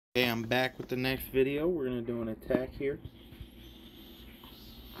Okay, I'm back with the next video. We're going to do an attack here.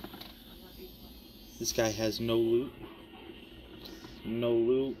 This guy has no loot. No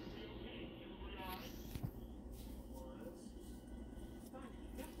loot.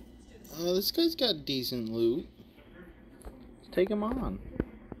 This guy's got decent loot. Let's take him on.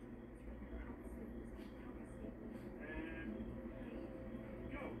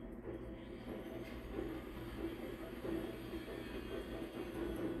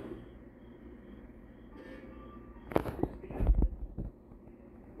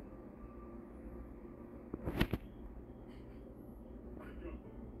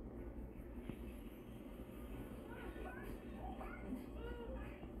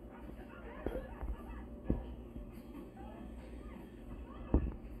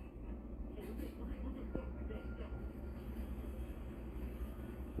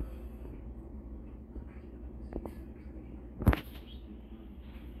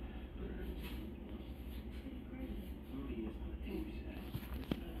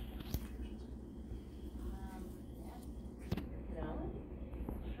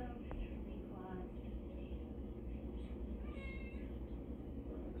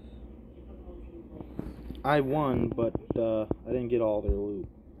 I won, but I didn't get all their loot.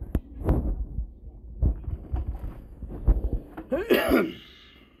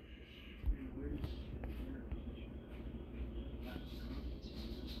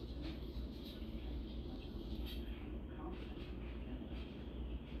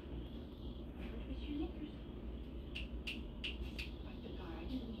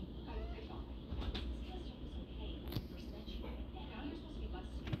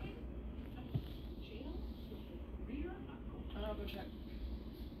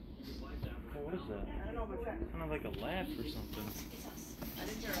 What is that? I don't know, but check. Kind of like a laugh or something. I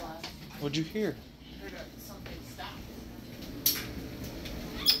didn't hear a laugh. What'd you hear? I heard something stop.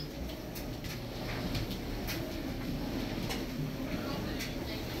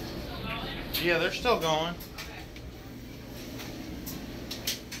 Yeah, they're still going.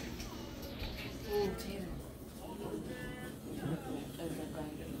 Oh, Taylor.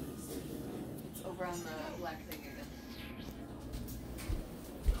 It's over on the black thing again.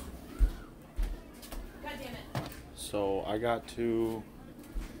 God damn it. So I got to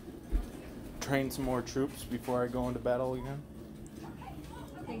train some more troops before I go into battle again.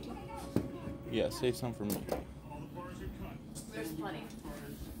 Thank you. Yeah, save some for me. There's plenty.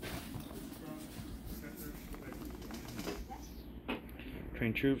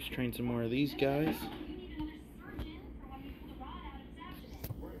 Train troops, train some more of these guys.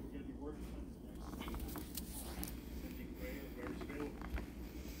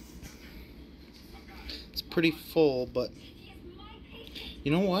 It's pretty full, but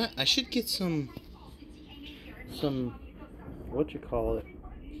you know what? I should get some what you call it,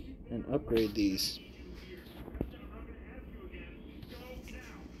 and upgrade these.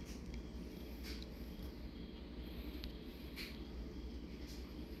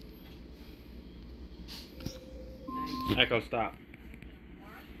 Echo, stop.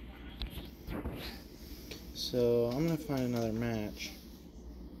 So I'm gonna find another match.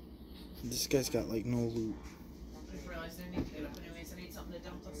 This guy's got like no loot. I just realized I need to get up anyways. I need something to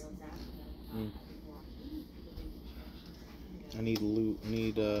dump us. I need loot. I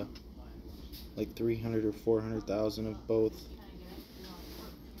need like 300 or 400,000 of both.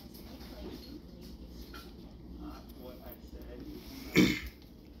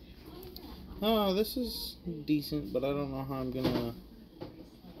 Oh, this is decent, but I don't know how I'm gonna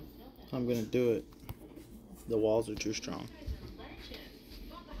do it. The walls are too strong.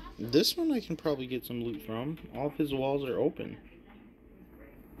 This one I can probably get some loot from. All of his walls are open.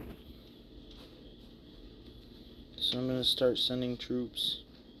 So I'm gonna start sending troops.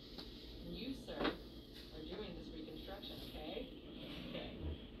 You, sir, are doing this reconstruction, okay? Okay.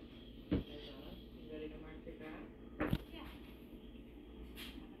 You ready to mark your ground?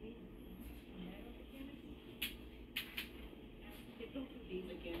 These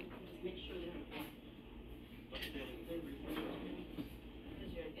again, just make sure they're because you're an intern.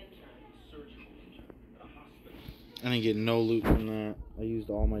 I didn't get no loot from that. I used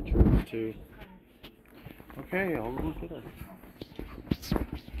all my troops too. Okay, I'll look at it.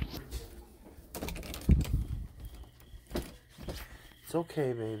 It's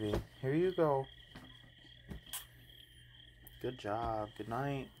okay, baby. Here you go. Good job. Good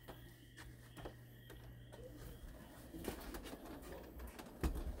night.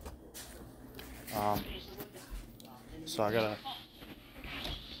 So I gotta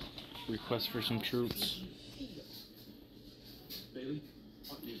request for some troops.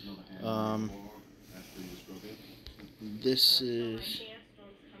 This is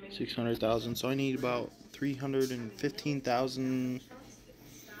 600,000. So I need about 315,000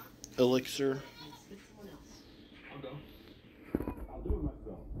 elixir. I'll go. I'll do it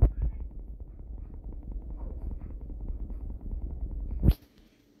myself. Of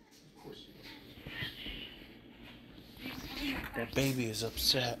course you will. That baby is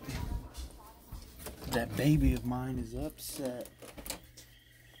upset. That baby of mine is upset.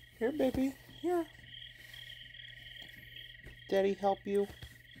 Here, baby. Here. Daddy help you?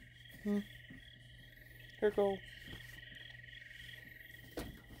 Here go.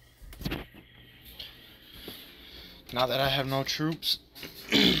 Now that I have no troops,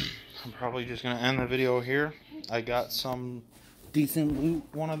 I'm probably just going to end the video here. I got some decent loot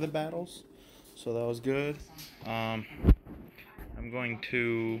one of the battles, so that was good. I'm going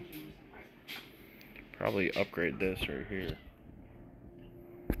to probably upgrade this right here.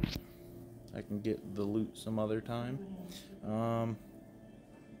 I can get the loot some other time.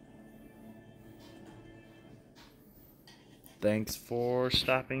 Thanks for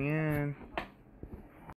stopping in.